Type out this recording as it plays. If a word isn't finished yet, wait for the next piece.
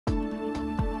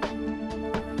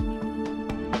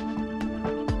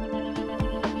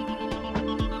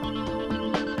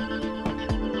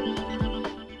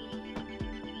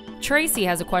Tracy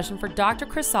has a question for Dr.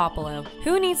 Chyrsopoulo.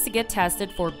 Who needs to get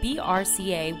tested for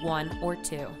BRCA 1 or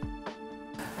 2?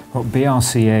 Well,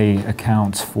 BRCA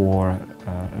accounts for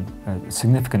a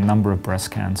significant number of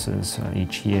breast cancers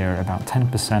each year. About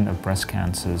 10% of breast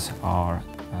cancers are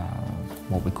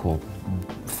what we call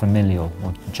familial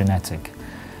or genetic.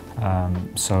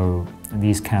 So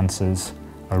these cancers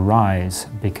arise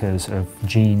because of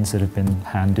genes that have been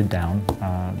handed down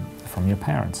from your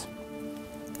parents.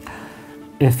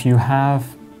 If you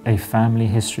have a family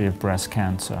history of breast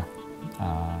cancer,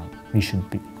 you should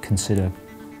consider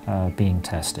being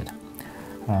tested,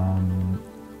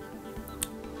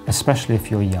 especially if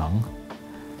you're young.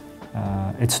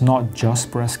 It's not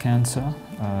just breast cancer.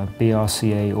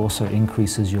 BRCA also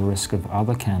increases your risk of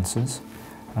other cancers.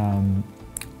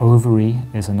 Ovarian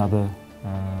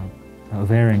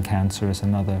cancer is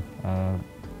another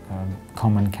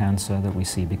common cancer that we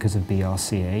see because of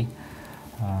BRCA.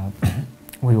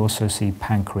 We also see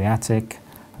pancreatic,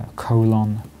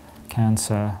 colon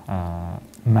cancer,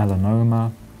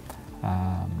 melanoma.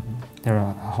 There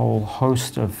are a whole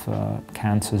host of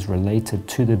cancers related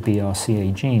to the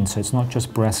BRCA gene, so it's not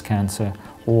just breast cancer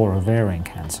or ovarian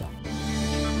cancer.